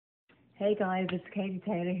Hey guys, it's Katie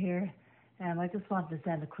Taylor here. I just wanted to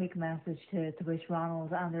send a quick message to wish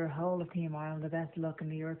Ronald and their whole of Team Ireland the best of luck in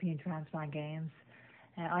the European Transplant Games.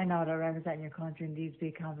 I know that representing your country in these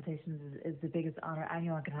big competitions is the biggest honour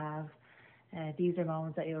anyone could have. These are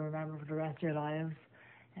moments that you'll remember for the rest of your lives.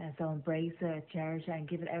 So embrace it, cherish it and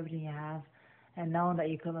give it everything you have, and knowing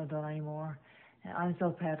that you couldn't have done any more. I'm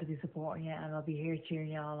so proud to be supporting you, and I'll be here cheering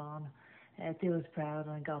you all on. Do us proud,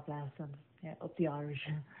 and God bless, and up the Irish.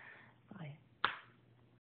 Bye.